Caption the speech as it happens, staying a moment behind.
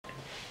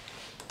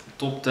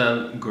top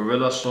 10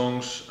 Gorillaz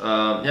songs.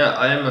 Yeah,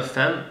 I am a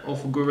fan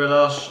of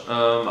Gorillaz.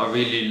 I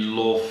really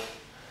love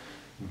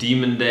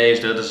Demon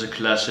Days, that is a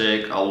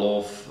classic. I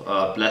love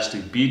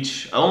Plastic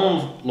Beach. I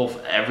don't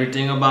love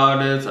everything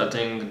about it. I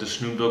think the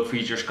Snoop Dogg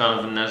feature is kind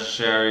of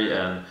unnecessary,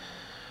 and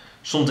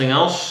something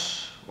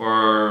else,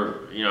 or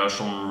you know,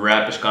 some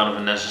rap is kind of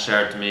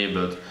unnecessary to me,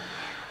 but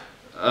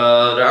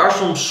there are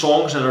some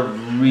songs that I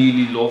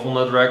really love on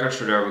that record,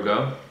 so there we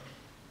go.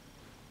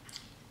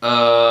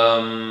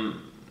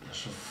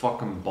 There's a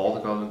fucking ball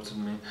that got looked at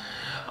me.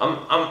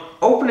 I'm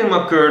opening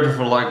my curtain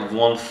for like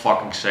 1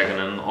 fucking second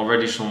and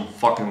already some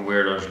fucking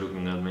weirdos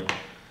looking at me,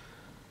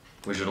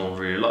 which I don't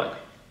really like.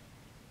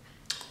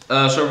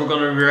 So we're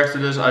gonna react to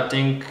this. I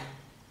think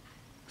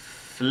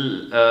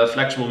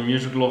Flexible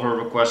Music Lover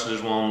requested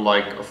this one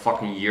like a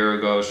fucking year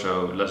ago,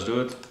 so let's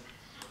do it.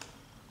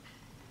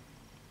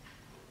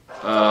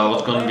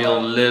 What's gonna be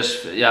on the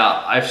list?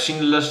 Yeah, I've seen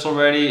the list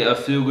already.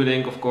 Feel Good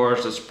Inc, of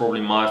course, that's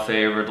probably my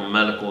favorite. On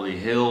Melancholy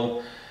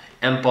Hill,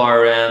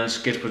 Empire Ends,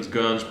 Kids with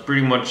Guns,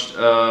 pretty much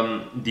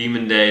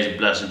Demon Days,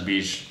 Blessed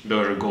Beach,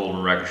 those are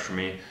golden records for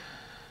me.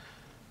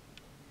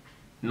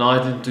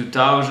 Night in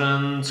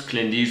 2000,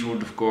 Clint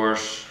Eastwood, of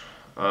course.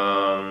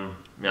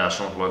 Yeah,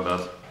 something like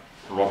that.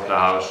 Rock the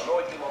House.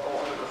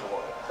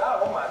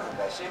 Daarom maken we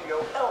bij Simio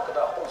elke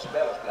dag onze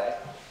bellers blij.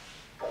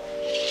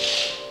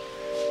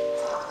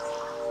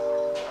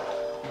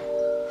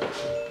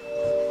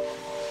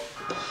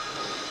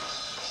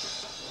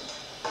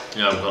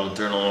 Yeah, I'm gonna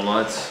turn on the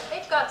lights.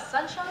 They've got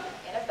sunshine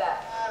in a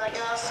bag. I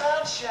got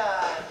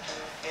sunshine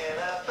in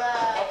a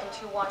bag. Welcome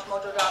to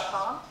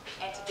WatchMojo.com,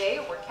 and today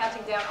we're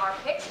counting down our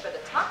picks for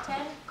the top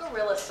 10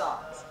 Gorillaz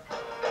songs.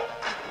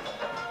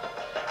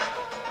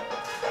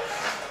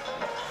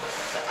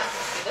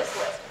 For this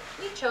list,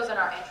 we've chosen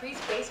our entries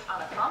based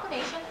on a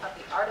combination of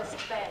the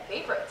artist's fan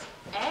favorites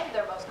and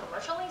their most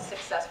commercially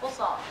successful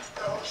songs.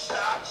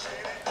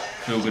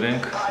 Feel Good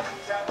Inc.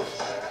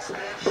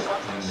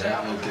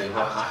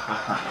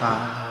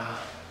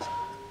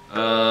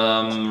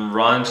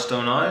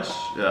 Rhinestone Eyes?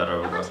 Yeah, there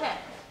we Number go. 10,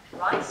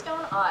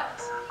 Rhinestone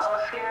Eyes.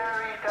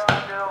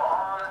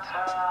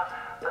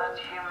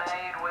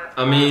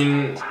 I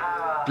mean,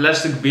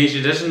 Plastic Beach,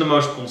 it isn't the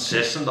most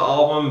consistent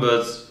album,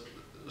 but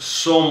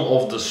some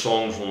of the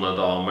songs on that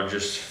album are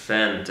just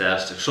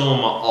fantastic. Some of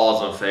my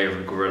all-time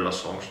favorite Gorillaz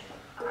songs.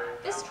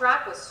 This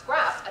track was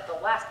scrapped at the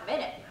last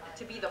minute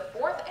to be the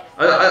fourth and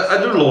I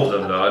do love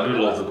them though, I do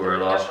love the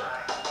Gorillaz.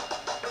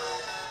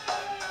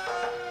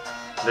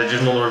 They're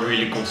just not a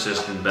really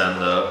consistent band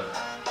though.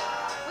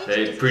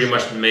 They pretty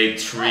much made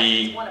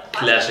 3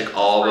 classic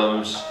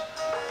albums.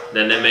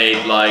 Then they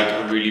made like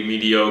a really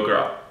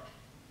mediocre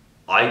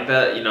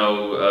iPad, you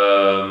know,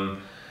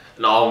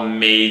 an album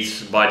made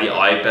by the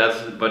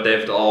iPad by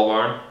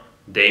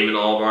Damon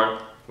Albarn,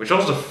 which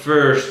was the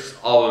first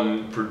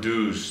album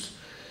produced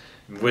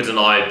with an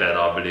iPad,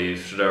 I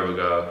believe. So there we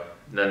go.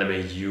 And then they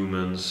made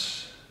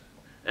Humans.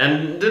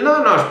 And the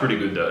No is pretty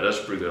good though, that's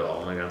a pretty good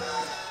album again.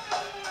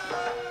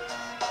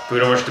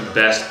 Pretty much the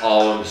best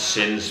album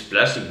since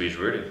Plastic Beach,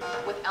 really.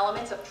 With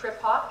elements of trip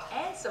hop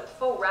and some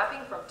faux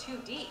rapping from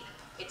 2D.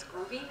 It's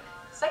groovy,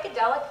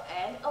 psychedelic,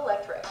 and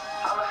electric.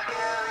 I'm a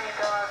scary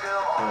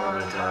girl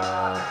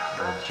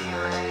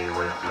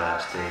with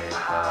plastic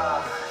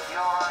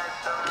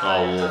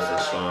I love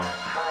this song.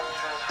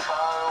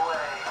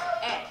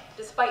 And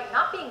despite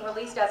not being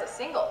released as a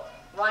single,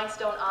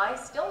 Rhinestone Eyes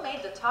still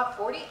made the top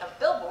 40 of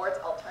Billboard's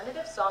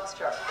Alternative Songs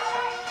chart.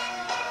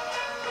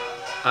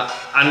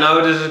 I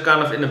know this is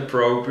kind of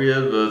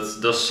inappropriate,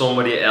 but there's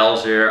somebody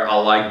else here. I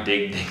like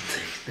Dig Dig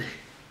Dig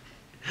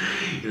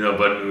Dig. You know,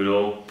 by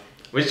Noodle.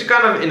 Which is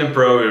kind of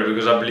inappropriate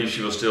because I believe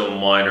she was still a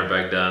minor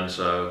back then,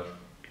 so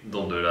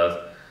don't do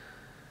that.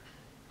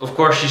 Of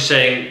course she's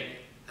saying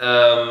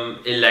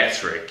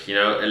electric, you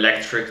know,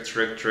 electric,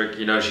 trick,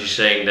 you know, she's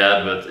saying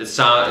that, but it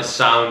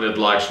sounded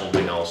like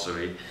something else to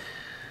me.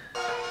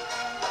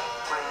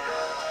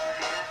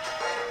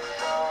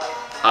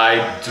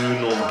 I do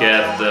not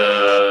get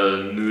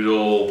the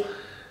Noodle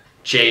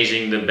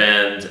chasing the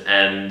band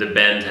and the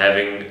band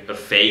having a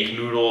fake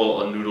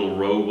Noodle, a Noodle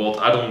robot.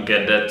 I don't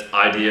get that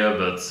idea,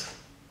 but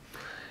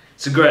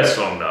it's a great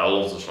song though, I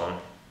love the song.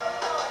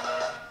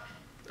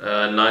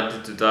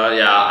 92,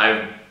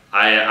 yeah,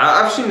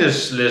 I've seen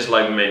this list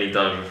like many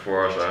times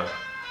before, so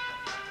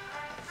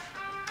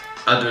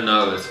I do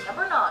know it.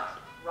 Number 9,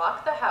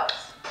 Rock the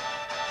House.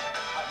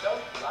 I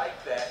don't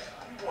like that.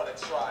 You want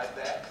to try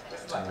that?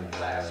 It's like a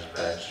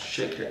flashback.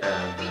 Shake your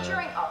ass.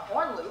 Featuring a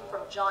horn loop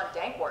from John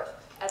Dankworth,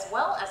 as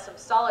well as some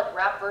solid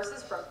rap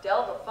verses from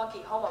Del the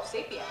Funky Homo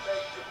Sapien.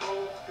 Make your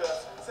move,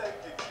 cuz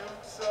take your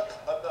cubes up.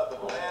 Another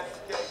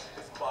landscape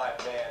is my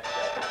man.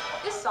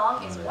 This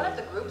song is one of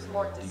the group's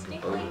more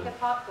distinctly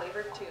hip-hop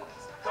flavored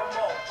tunes. Come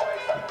on,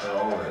 Tracy.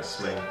 Oh, let's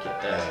make your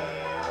ass.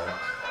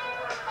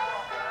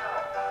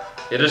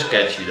 It is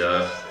catchy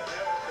though.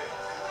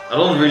 I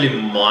don't really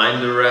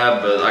mind the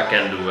rap, but I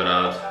can do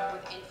without.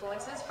 With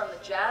influences from the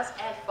jazz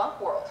and funk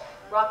world,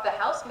 Rock the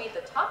House made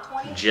the top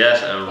 20.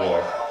 Jazz and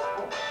rock.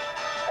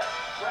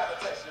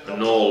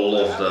 No,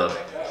 love that.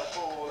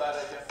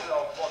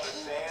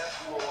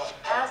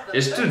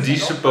 Is third 2D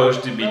single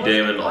supposed from to be Gorillaz'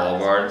 Damon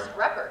enormous Albarn? first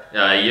record.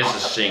 Yeah, he is a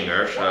Also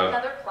singer, featured so...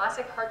 another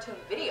classic cartoon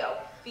video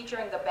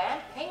featuring the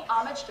band paying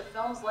homage to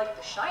films like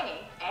The Shining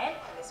and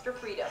Mr.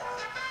 Freedom.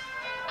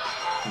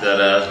 That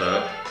ass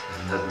though.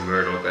 That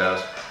Murdoch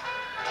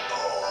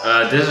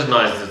ass. This is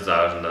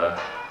 90,000 though.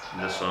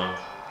 This song.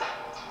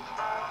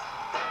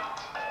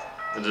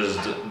 This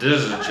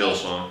is a chill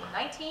song.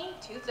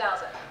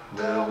 19-2000.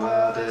 The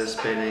world is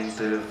spinning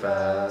too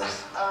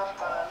fast.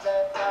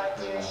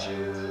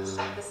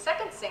 The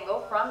second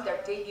single from their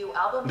debut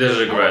album. This is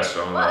a great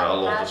Eastwood, song, I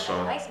love has this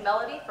song. A nice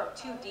melody from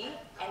 2D,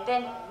 and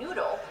then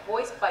Noodle,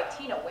 voiced by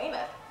Tina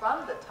Weymouth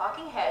from the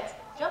Talking Heads,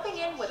 jumping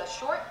in with a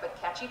short but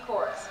catchy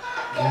chorus.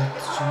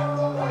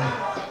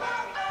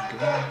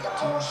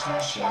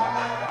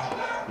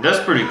 That's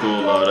pretty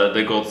cool though, that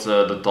they got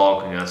the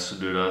Talking Heads to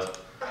do that.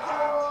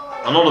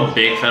 I'm not a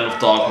big fan of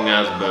Talking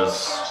Heads, but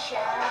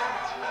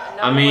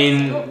I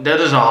mean, that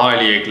is a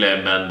highly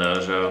acclaimed band though,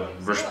 so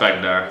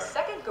respect there. The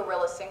second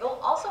Gorillaz single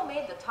also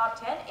made the top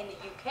 10 in the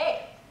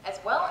UK, as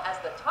well as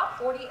the top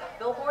 40 of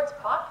Billboard's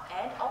pop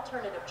and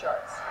alternative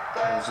charts.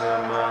 There's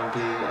a monkey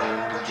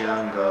in the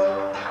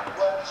jungle.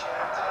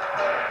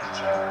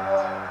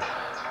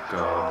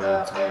 Go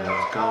between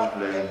his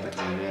conflict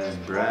between his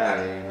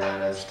brain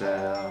and his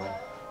tail.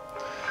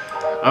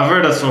 I've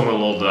heard that song a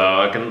lot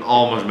though, I can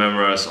almost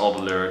memorize all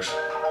the lyrics.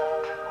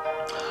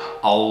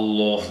 I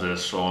love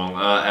this song,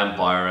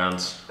 Empire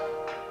Ants.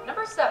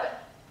 Number 7,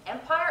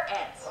 Empire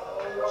Ants.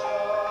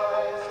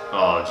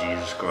 Oh,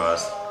 Jesus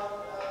Christ.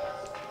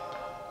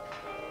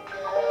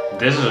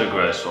 This is a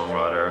great song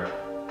right here.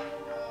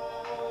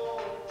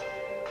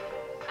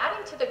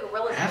 Adding to the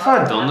Gorillaz. Have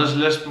I done this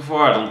list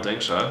before? I don't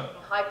think so.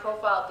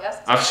 High-profile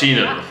guests. I've seen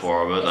it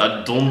before, but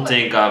I don't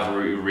think I've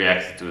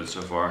reacted to it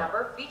so far.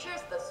 Number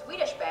features the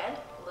Swedish band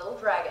Little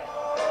Dragon.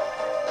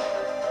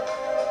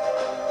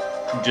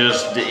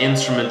 Just the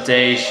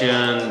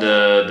instrumentation,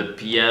 the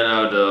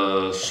piano,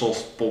 the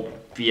soft pop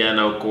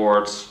piano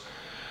chords,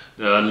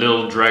 the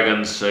Little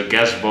Dragon's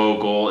guest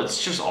vocal,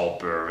 it's just all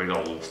perfect.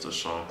 I love this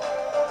song.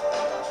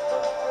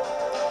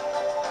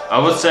 I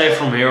would say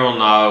from here on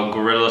now,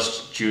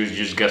 Gorillaz tunes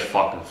just get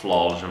fucking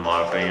flawless in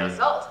my The opinion.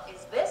 result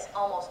is this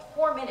almost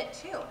 4-minute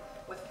tune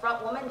with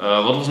frontwoman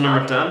What was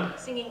number 10?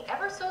 singing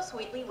Ever So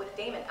Sweetly with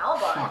Damon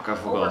Albarn Fuck, I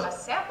over forgot. a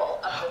sample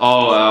of the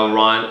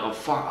Oh,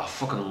 fuck, I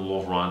fucking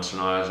love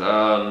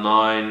Rhinestone.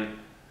 9.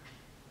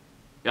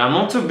 Yeah, I'm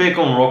not too big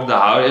on Rock the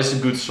House. It's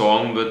a good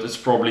song, but it's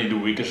probably the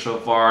weakest so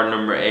far.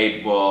 Number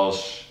 8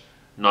 was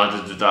Night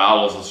at the Tower. I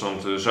love that song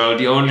too. So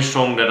the only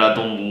song that I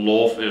don't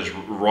love is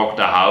Rock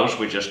the House,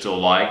 which I still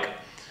like.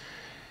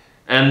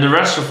 And the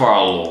rest so far I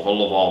love. I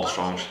love all the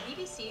songs.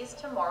 BBC's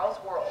Tomorrow's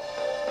World.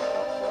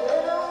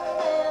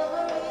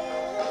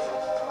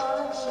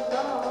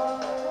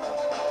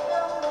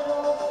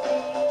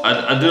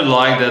 I do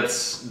like that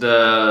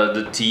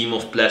the theme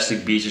of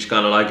Plastic Beach is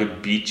kind of like a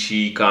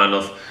beachy kind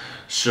of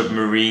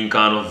submarine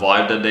kind of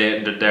vibe that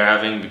they're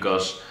having,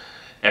 because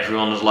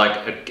everyone is like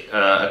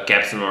a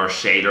captain or a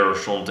sailor or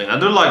something. I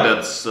do like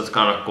that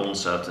kind of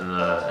concept in an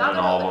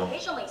album.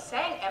 Occasionally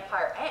sang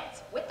Empire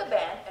Ants with the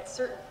band at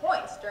certain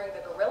points during the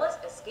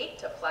Gorillaz Escape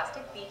to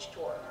Plastic Beach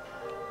tour.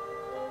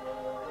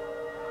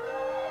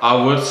 I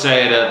would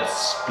say that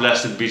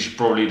Plastic Beach is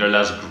probably the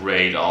less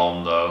great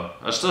album though.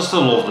 I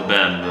still love the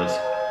band, but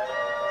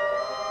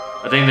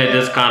I think they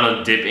did kind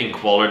of dip in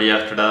quality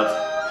after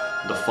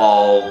that. The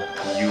Fall,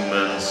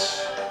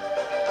 Humans.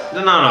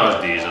 The Now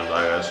is decent,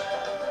 I guess.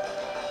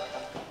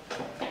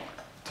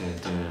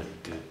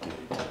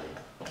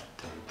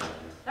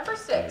 Number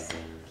 6,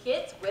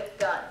 Kids with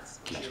Guns.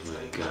 Kids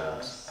with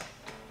guns.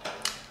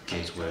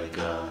 Kids with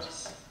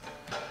guns.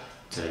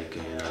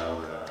 Taking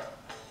over.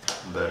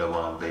 But it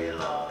won't be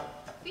long.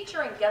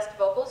 Featuring guest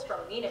vocals from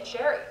Nina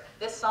Cherry.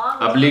 This song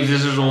I believe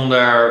this is on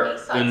their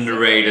A-side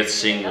underrated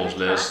single, singles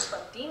another track list from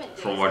Demon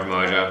from Days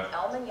WatchMojo.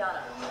 El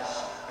Manana.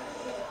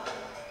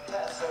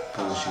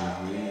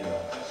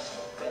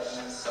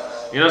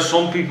 You know,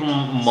 some people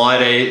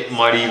might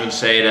even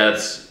say that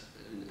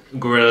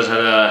Gorillaz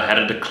had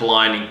a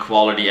decline in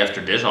quality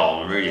after this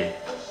album, really.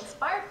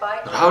 Inspired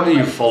by But how do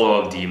you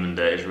follow up Demon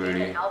Days,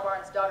 really?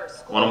 Albarn's daughter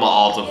Score, One of my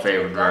all-time Kids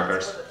favorite with Guns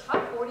records. was a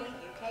top 40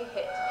 UK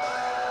hit.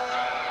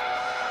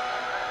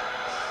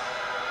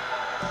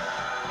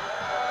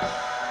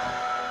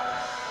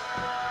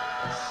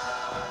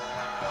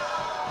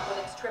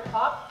 With its trip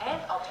hop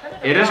and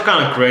alternative It is rock kind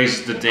of sound,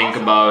 crazy to it think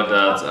also about made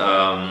the top that.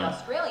 40 in the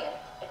Australian,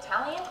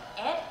 Italian,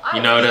 and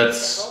You know, Irish that's-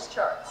 singles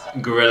charts.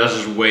 Gorillaz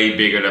is way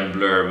bigger than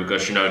Blur,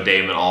 because you know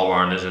Damon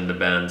Albarn is in the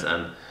band,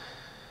 and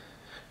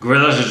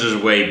Gorillaz is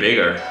just way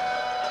bigger.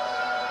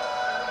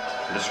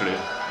 Literally.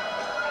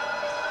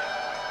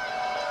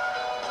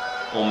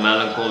 On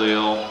Melancholly.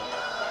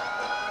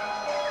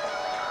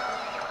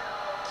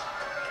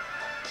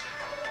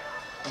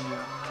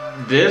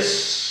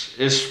 This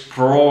is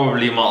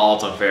probably my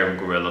all-time favorite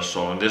Gorillaz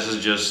song. This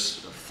is just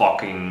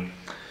fucking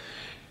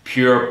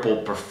pure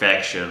pop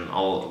perfection.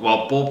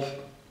 Well,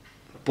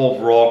 pop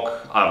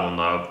rock, I don't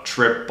know,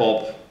 trip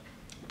pop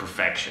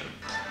perfection.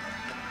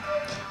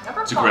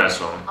 Number It's a 5 great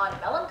song. on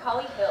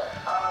Melancholy Hill.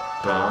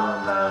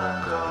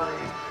 Melancholy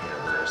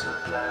Hill, there's a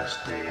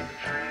plastic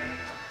tree.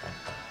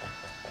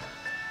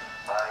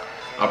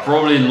 I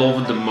probably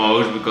love it the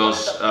most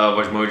because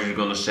WatchMojo is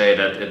gonna say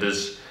that it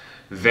is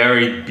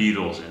very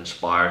Beatles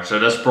inspired. So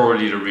that's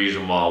probably the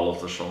reason why I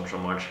love the song so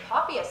much.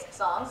 Poppiest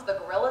songs the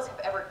Gorillaz have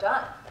ever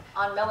done.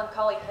 On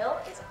Melancholy Hill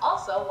is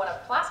also one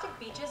of Plastic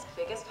Beach's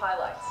biggest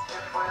highlights.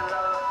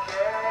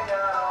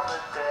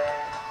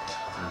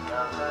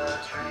 Another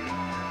tree.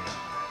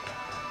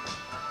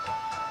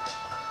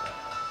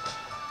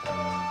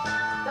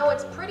 Though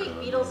it's pretty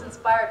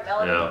Beatles-inspired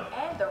melody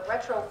and the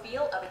retro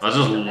feel of its I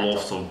just instrumentals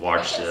love to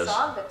watch make it a this.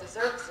 song that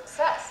deserves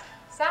success.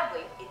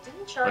 Sadly, it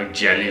didn't chart Like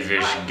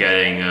jellyfish high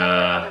getting as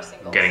other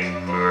singles.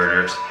 getting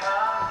murdered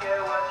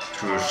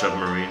through a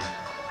submarine.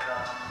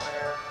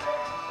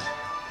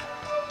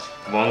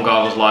 One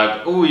guy was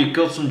like, "Oh, you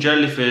killed some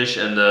jellyfish,"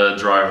 and the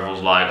driver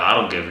was like, "I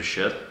don't give a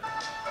shit."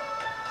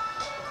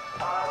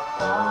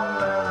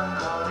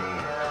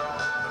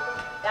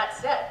 That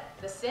said,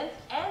 the synth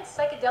and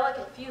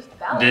psychedelic-infused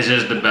ballad. This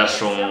is the best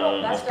song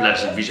of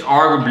Plastic Beach,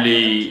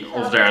 arguably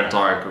of their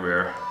entire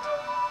career.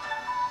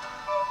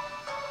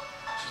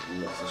 Just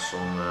love this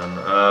song,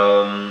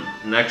 man.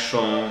 Next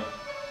song,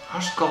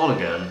 how's it called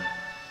again?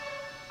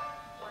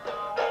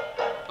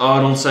 Oh,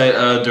 don't say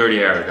Dirty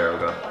Harry. There we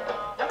go.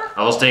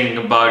 I was thinking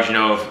about, you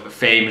know, a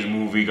famous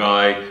movie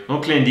guy,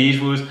 not Clint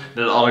Eastwood,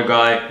 that other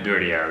guy,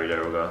 Dirty Harry.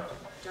 There we go.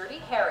 Dirty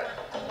Harry.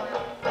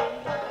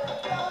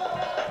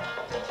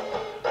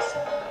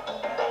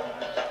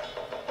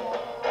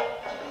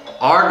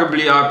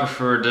 Arguably, I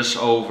prefer this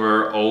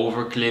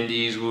over Clint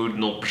Eastwood,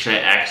 not per se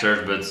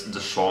actors, but the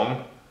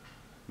song,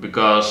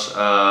 because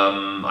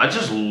I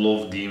just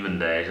love Demon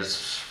Days.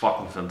 It's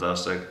fucking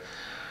fantastic.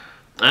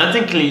 And I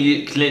think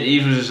Clint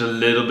Eastwood is a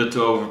little bit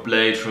too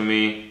overplayed for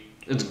me.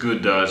 It's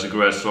good though. It's a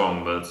great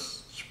song, but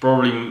it's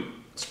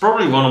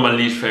probably one of my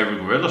least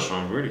favorite Gorillaz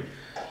songs, really.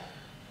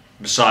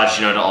 Besides,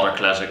 you know, the other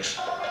classics.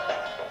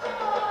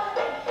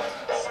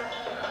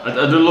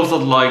 I do love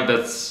that,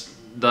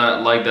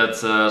 like that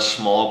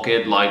small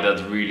kid, like that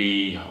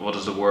really, what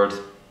is the word?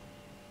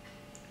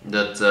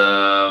 That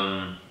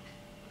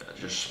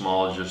just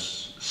small,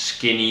 just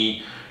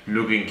skinny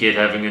looking kid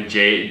having a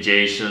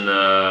Jason,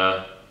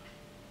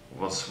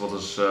 what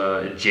is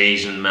a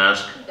Jason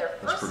mask? Their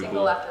That's first pretty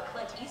single cool. after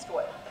Clint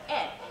Eastwood,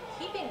 and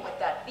in keeping with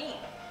that theme,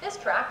 this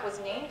track was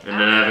named. And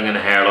then having a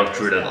hairlock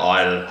through that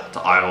eye,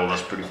 the eye hole,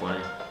 that's pretty funny.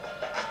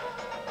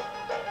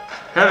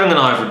 Having an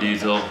eye for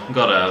detail,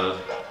 gotta have it.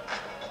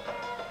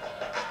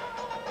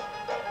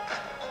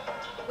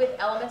 With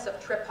elements of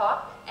trip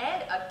hop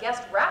and a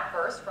guest rap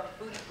verse from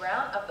Booty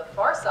Brown of the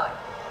Far Side.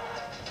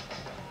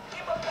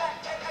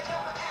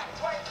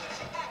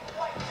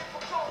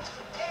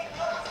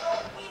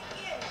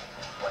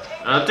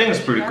 I think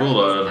it's pretty cool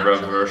though, that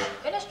rap verse.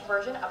 Finished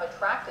version of a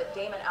track that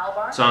Damon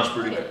Albarn Sounds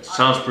pretty included good. on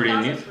Sounds the pretty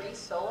neat. 2003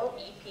 solo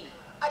EP.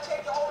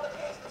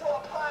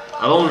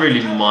 I don't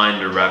really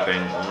mind the rapping,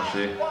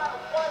 honestly.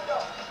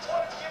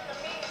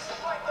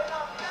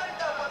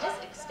 This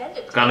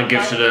extended Kind of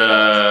gives it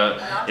a,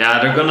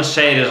 yeah, they're gonna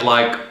say this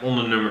like on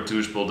the number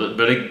 2 spot,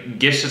 but it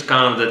gives it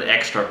kind of that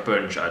extra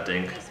punch, I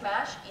think.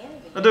 smash in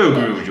the I do UK.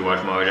 agree with you,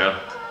 WatchMojo.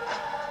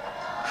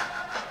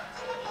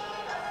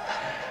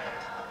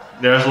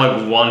 There's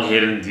like one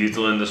hidden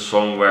detail in the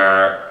song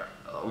where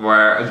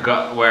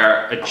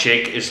a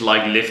chick is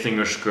like lifting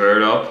her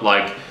skirt up,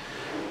 like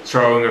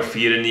throwing her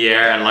feet in the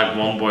air, and like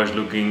one boy's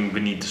looking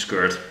beneath the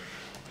skirt.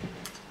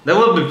 That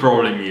would be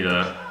probably me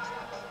though.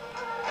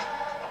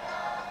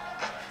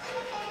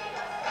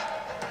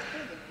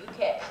 In the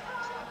UK.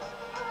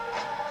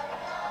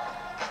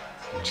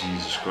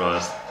 Jesus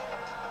Christ.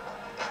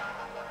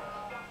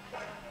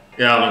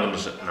 Yeah, I'm not gonna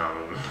say. No, I'm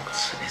not gonna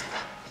say it.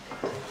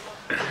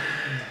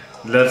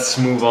 Let's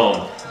move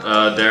on.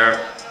 Dare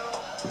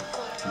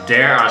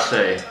I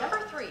say. Number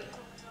 3,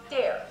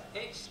 Dare.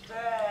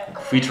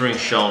 Featuring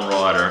Sean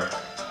Ryder.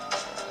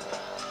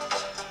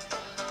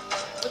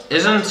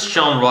 Isn't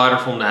Sean Ryder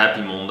from the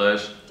Happy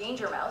Mondays?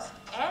 Danger Mouse,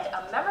 and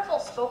a memorable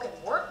spoken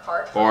word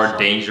part from Or Sean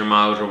Danger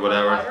Mouse or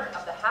whatever. Ryder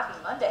of the Happy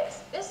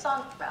Mondays. This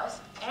song, Mouse,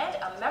 and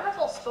a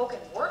memorable spoken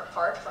word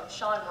part from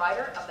Sean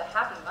Ryder of the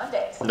Happy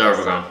Mondays. There we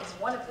This go. song is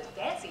one of the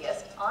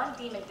danciest on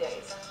Demon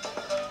Days.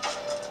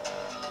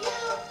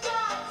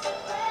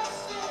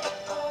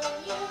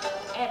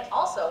 And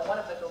also one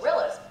of the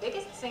Gorillaz'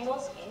 biggest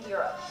singles in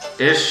Europe.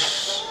 Is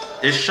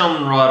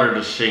Sean Ryder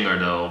the singer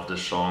though of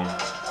this song?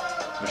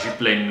 Does she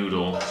play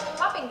Noodle?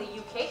 Topping the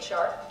UK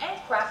chart and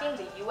cracking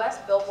the US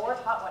Billboard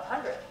Hot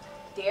 100.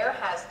 Dare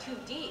has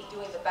 2D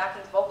doing the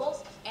backing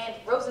vocals and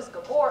Roses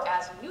Gabor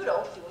as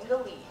Noodle doing the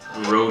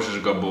lead. Roses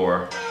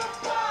Gabor.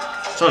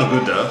 Sounds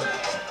good though.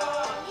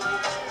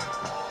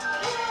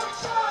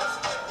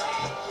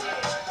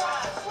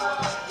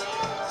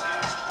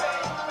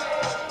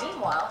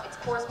 Meanwhile, its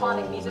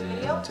corresponding music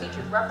video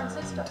featured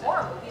references to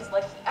horror movies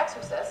like The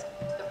Exorcist,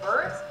 The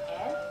Birds,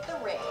 and The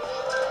Ring.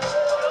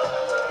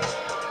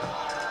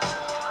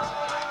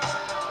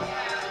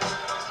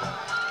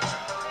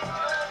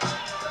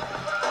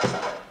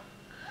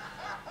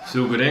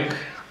 Feel Good Inc.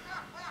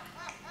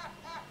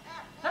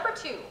 Number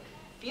 2,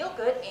 Feel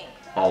Good Inc.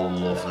 I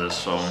love this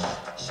song.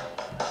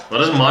 But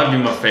this might be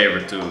my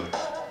favorite too.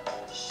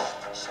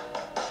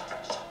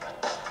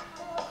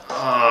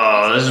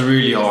 This is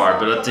really hard,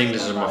 but I think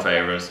this is my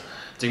favorite.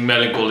 I think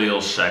Melancholly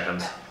is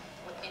second.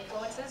 With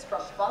influences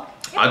from funk,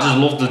 I just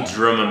love the hip-hop,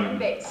 drum and and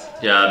bass.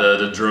 yeah,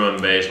 the drum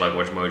and bass, like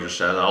WatchMojo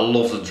said. I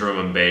love the drum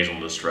and bass on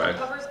this track.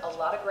 Covers a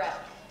lot of ground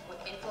with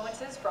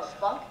influences from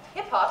funk,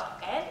 hip hop,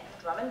 and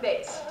drum and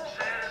bass.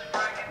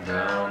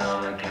 Down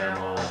on the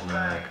camel's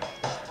neck.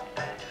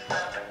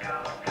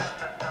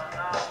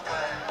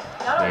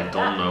 Not They only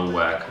don't that, know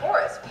whack. the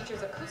chorus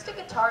features acoustic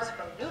guitars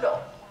from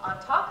Noodle on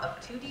top of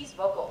 2D's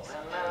vocals.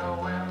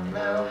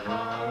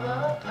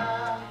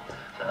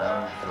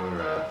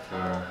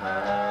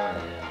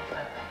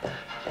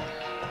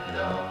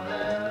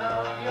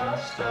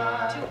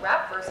 Two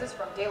rap verses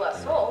from De La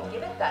Soul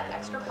give it that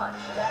extra punch.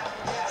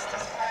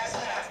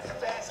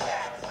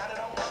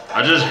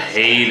 I just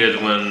hate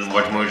it when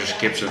WatchMojo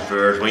skips a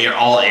verse, when you're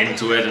all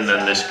into it and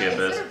then they skip it.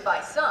 Considered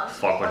by some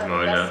Fuck one of the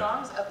WatchMojo. best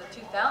songs of the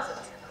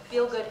 2000s,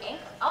 Feel Good Inc.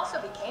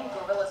 also became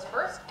Gorillaz'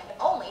 first and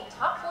only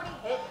top 40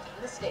 hit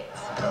in the States.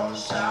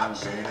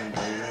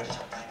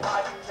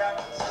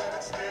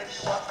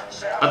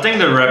 I think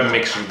the rap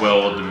mixes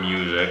well with the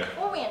music.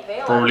 Before we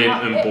unveil Probably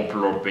our an top hit,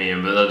 unpopular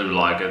opinion, but I do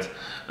like it.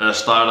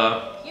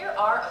 Stylo. here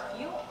are a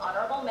few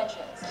honorable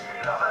mentions.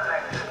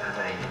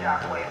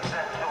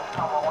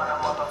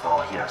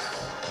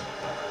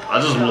 I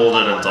just love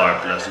that entire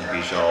Plastic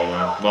Beach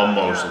album. Well,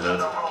 most of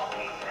it.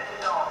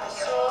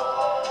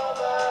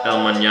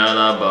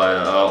 Manana by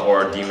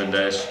or Demon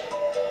Days.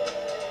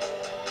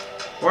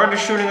 Why are they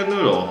shooting at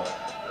Noodle?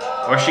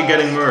 Why is she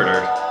getting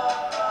murdered?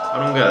 I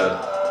don't get it.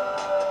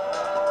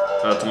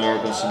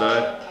 Tommorow comes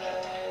today.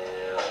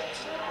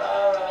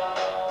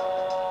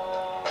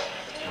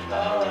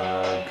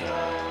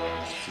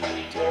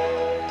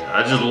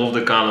 I just love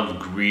the kind of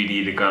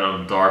greedy, the kind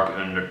of dark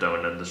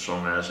undertone that the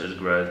song has. It's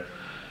great.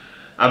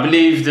 I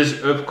believe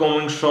this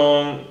upcoming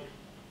song,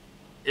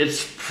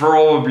 it's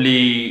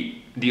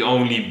probably the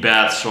only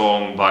bad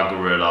song by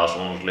Gorillaz,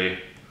 honestly.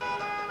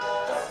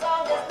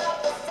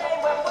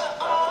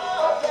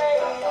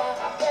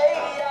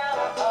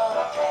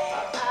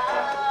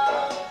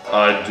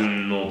 I do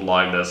not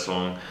like that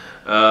song.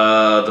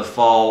 The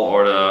Fall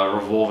or the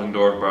Revolving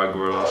Doors by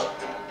Gorillaz.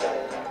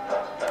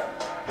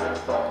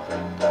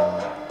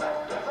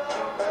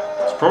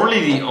 It's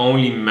probably the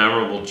only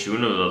memorable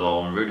tune of that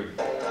album, really.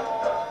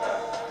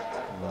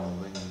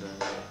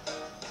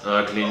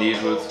 Clint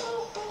Eastwood.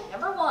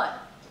 Number 1,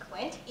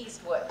 Clint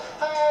Eastwood.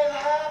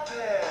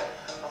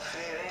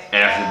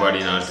 Everybody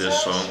knows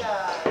this song.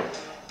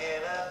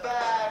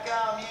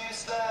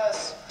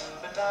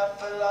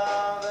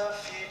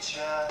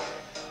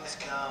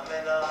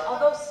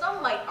 Although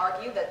some might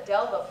argue that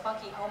Del the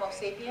Funky Homo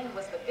Sapien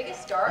was the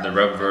biggest star The of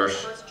rap Gorillaz'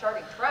 verse. first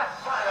charting track.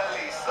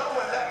 Finally,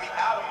 someone let me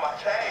out of my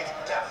cage.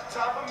 Now,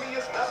 time for me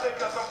is nothing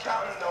cause I'm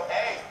counting no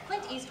A's.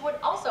 Clint Eastwood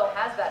also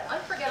has that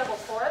unforgettable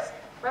chorus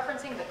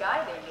referencing the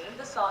guy they named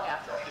the song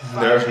after.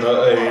 There's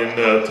no A in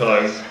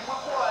time.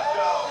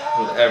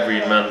 With every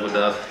man with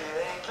that.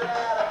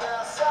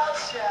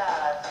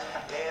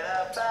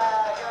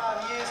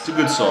 It's a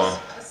good song.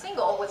 The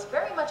single was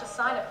very much a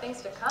sign of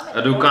things to come.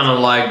 I do kind of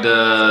like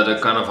the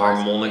kind of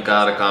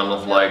harmonica, the kind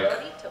of like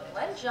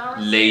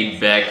laid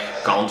back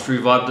country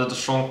vibe that the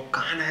song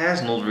kind of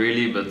has. Not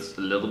really, but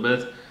a little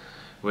bit.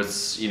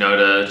 With, you know,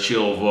 the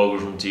chill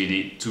vocals from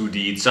 2D.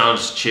 It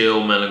sounds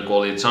chill,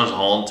 melancholy, it sounds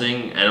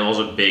haunting, and it was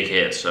a big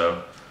hit,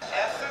 so.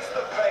 Essence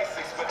the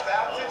basics,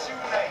 without it you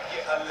make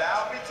it.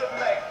 Allow me to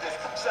make this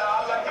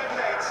child-like in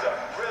nature.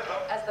 Rhythm.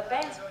 As the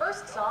band's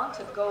first song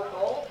to go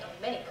gold in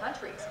many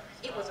countries,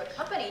 it was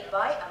accompanied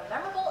by a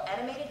memorable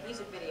animated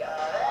music video.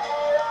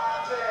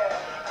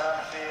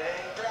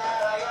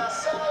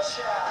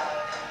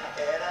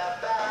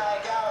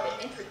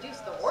 It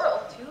introduced the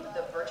world to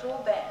the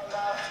virtual band.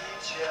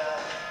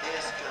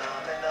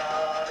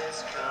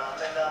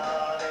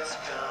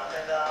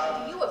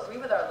 Do you agree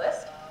with our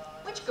list?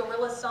 Which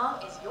Gorillaz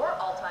song is your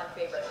all-time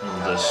favorite?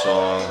 This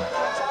song.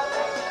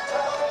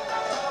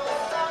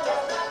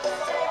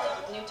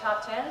 With new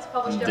top 10s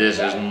published every This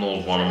day, is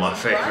not one of my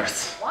subscribe to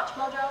favorites.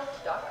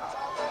 WatchMojo.com.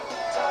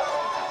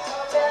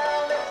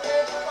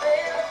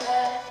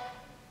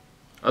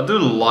 I do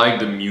like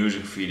the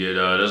music video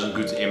though, there's a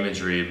good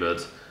imagery,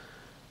 but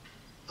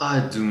I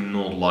do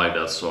not like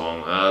that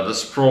song.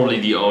 That's probably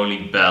the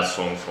only bad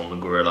song from the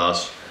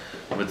Gorillaz.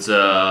 With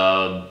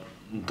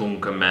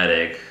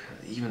Doncamatic.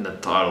 Even the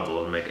title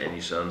doesn't make any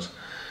sense.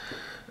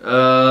 But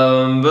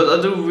I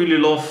do really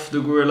love the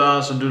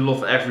Gorillaz. I do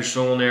love every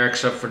song on there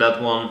except for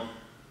that one.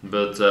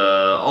 But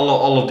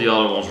all of the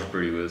other ones were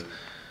pretty good.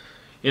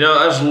 You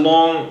know, as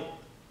long...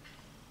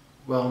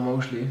 Well,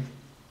 mostly.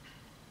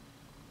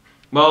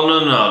 Well,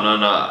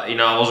 no. You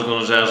know, I wasn't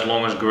gonna say as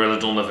long as Gorillaz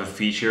don't have a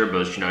feature,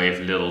 but you know, you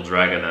have Little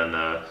Dragon and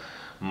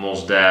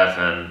Mos Def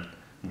and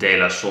De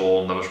La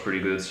Soul, and that was pretty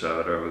good,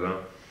 so there we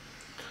go.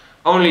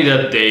 Only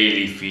that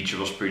Daley feature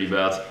was pretty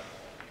bad.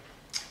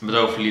 But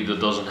hopefully that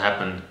doesn't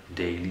happen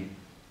daily.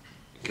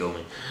 Kill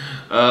me.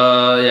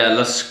 Yeah,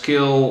 let's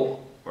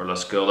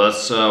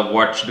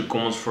watch the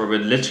comments for a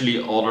bit.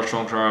 Literally all their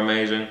songs are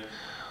amazing.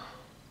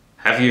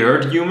 Have you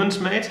heard Humans,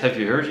 mate? Have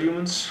you heard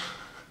Humans?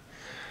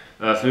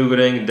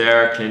 Fulgering,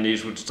 Dare, Clint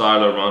Eastwood,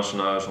 Stylo,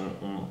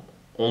 Rhinestone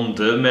on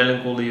the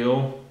Melancholly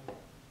Hill.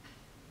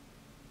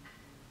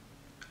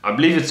 I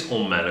believe it's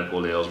on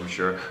Melancholly Hills, I'm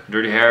sure.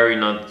 Dirty Harry,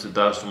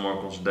 92,000 more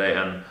calls a day,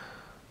 and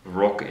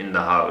Rock in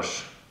the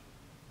House.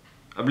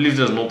 I believe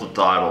that's not the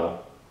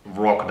title.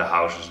 Rock the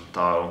House is the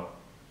title.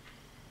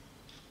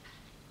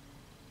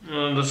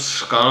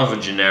 That's kind of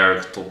a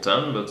generic top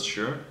 10, but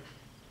sure.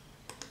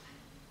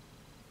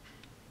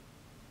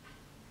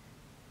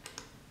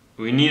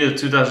 We need a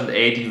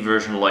 2018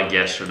 version like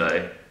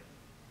yesterday.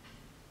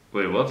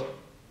 Wait, what?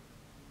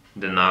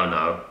 The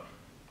Now.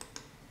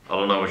 I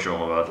don't know what you're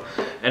on about.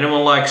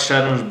 Anyone like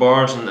Saturn's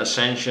Bars and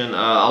Ascension?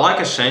 I like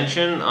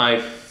Ascension.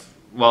 I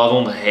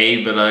don't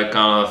hate, but I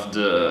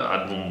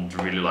don't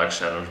really like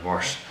Saturn's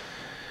Bars.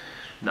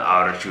 The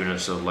outer tune and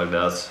stuff like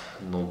that,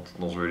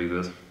 not really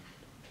good.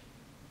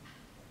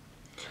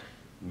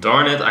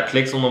 Darn it, I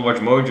clicked on the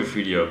WatchMojo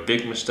video.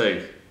 Big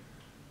mistake.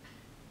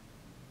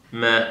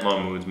 Meh, my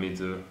mood, me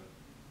too.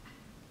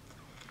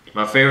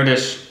 My favorite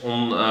is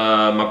on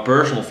my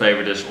personal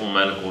favorite is on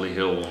Melancholly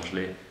Hill,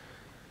 honestly.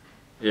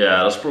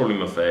 Yeah, that's probably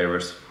my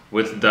favorite.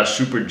 With that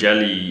super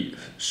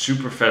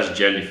fast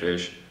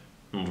jellyfish.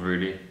 Not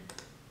really.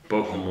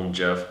 Pokemon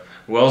Jeff.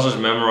 Who else has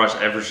memorized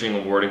every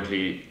single word in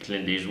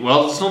Clint Eastwood?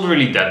 Well, it's not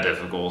really that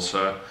difficult,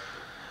 so.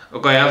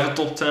 Okay, I have a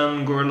top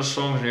 10 Gorillaz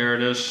songs, here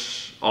it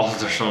is. All of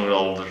their songs,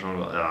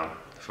 yeah,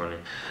 funny.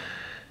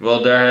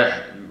 Well,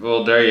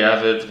 there you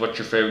have it. What's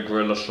your favorite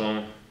Gorillaz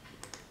song?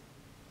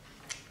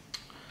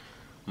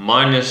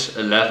 Mine is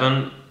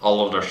 11,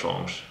 all of their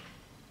songs.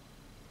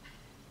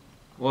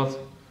 What?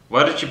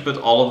 Why did you put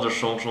all of their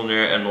songs on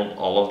there and not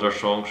all of their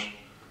songs?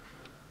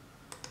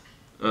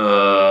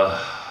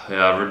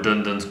 Yeah,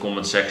 redundant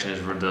comment section is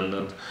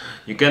redundant.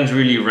 You can't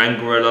really rank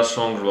Gorillaz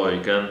songs, well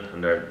you can,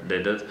 and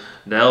they did.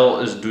 The hell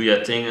is Do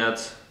Ya Thing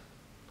at?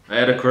 I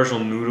had a crush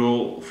on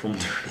Noodle from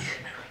Dirty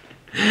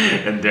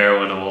and Dare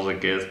when I was a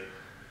kid.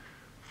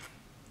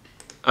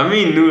 I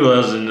mean, Noodle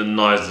has a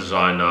nice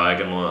design though. I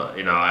can,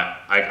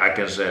 I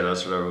can say that,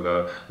 so there we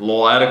go.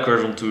 Lol, I had a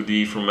crush on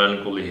 2D from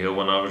Melancholly Hill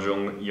when I was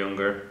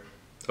younger.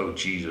 Oh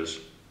Jesus.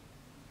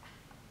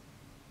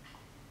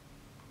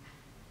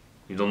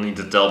 You don't need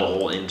to tell the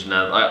whole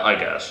internet, I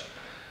guess.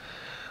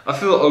 I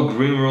feel Oh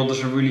Green World is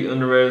a really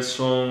underrated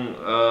song.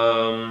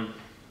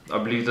 I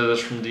believe that is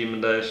from Demon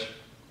Days.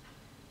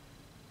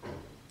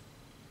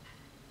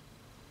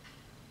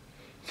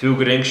 Feel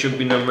Good Inc. should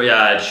be number,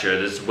 yeah it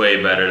should, it's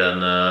way better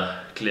than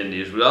Clint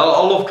Eastwood. I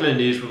love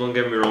Clint Eastwood, don't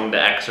get me wrong, the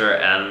actor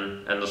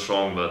and the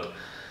song, but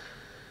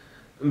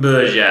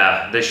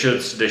yeah, they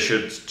should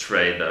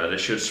trade though, they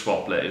should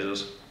swap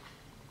places.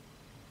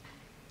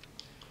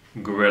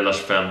 Gorillaz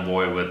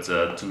fanboy with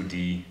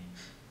 2D,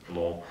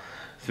 lol.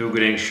 Feel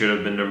Good Inc. should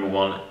have been number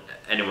 1,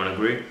 anyone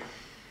agree?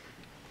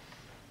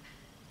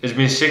 It's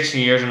been 16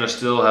 years and I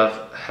still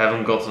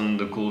haven't gotten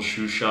the cool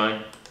shoe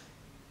shine.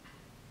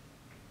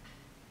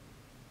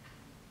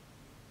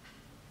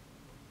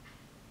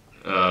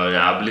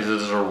 Yeah, I believe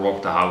this is a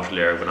Rock the House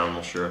lyric, but I'm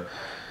not sure.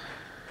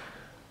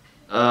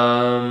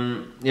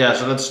 Yeah,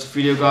 so that's the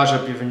video guys,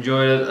 hope you've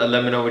enjoyed it.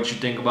 Let me know what you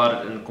think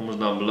about it in the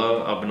comments down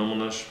below,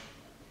 anonymous.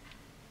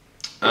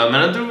 And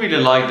I do really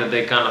like that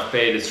they kind of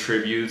paid its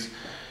tribute,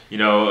 you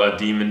know,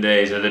 Demon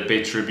Days, that they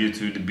paid tribute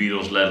to the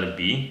Beatles' Let It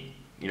Be.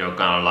 You know,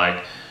 kind of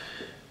like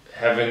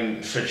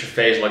having such a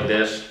face like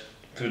this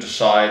to the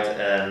side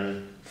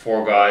and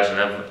 4 guys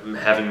and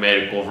having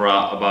made a cover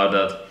about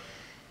that.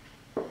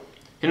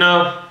 You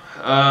know,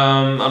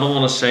 I don't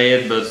want to say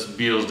it, but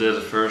Beatles did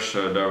it first,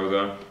 so there we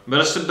go.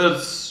 But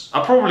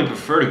I probably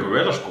prefer the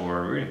Gorillaz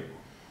cover, really,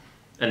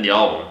 and the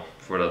album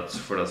for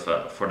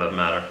that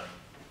matter.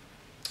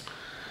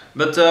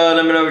 But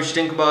let me know what you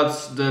think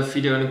about the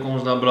video in the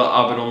comments down below.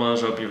 I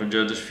hope you've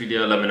enjoyed this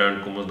video. Let me know in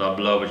the comments down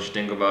below what you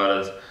think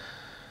about it.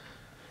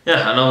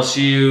 Yeah, and I'll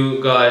see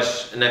you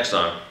guys next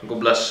time. God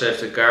bless,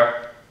 safe, take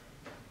care.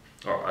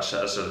 Oh, I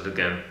said it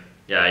again.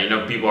 Yeah, you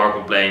know, people are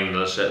complaining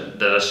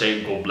that I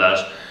say God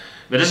bless.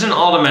 But it's an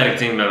automatic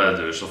thing that I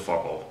do, so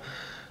fuck off.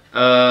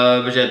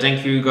 But yeah,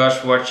 thank you guys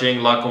for watching.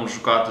 Like, comment,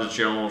 subscribe to the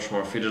channel for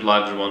more videos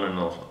like this one,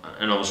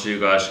 and I will see you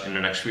guys in the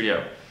next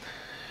video.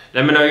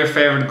 Let me know your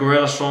favorite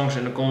Gorillaz songs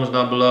in the comments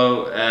down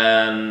below,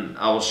 and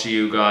I will see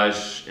you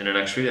guys in the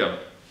next video.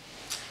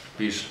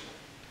 Peace.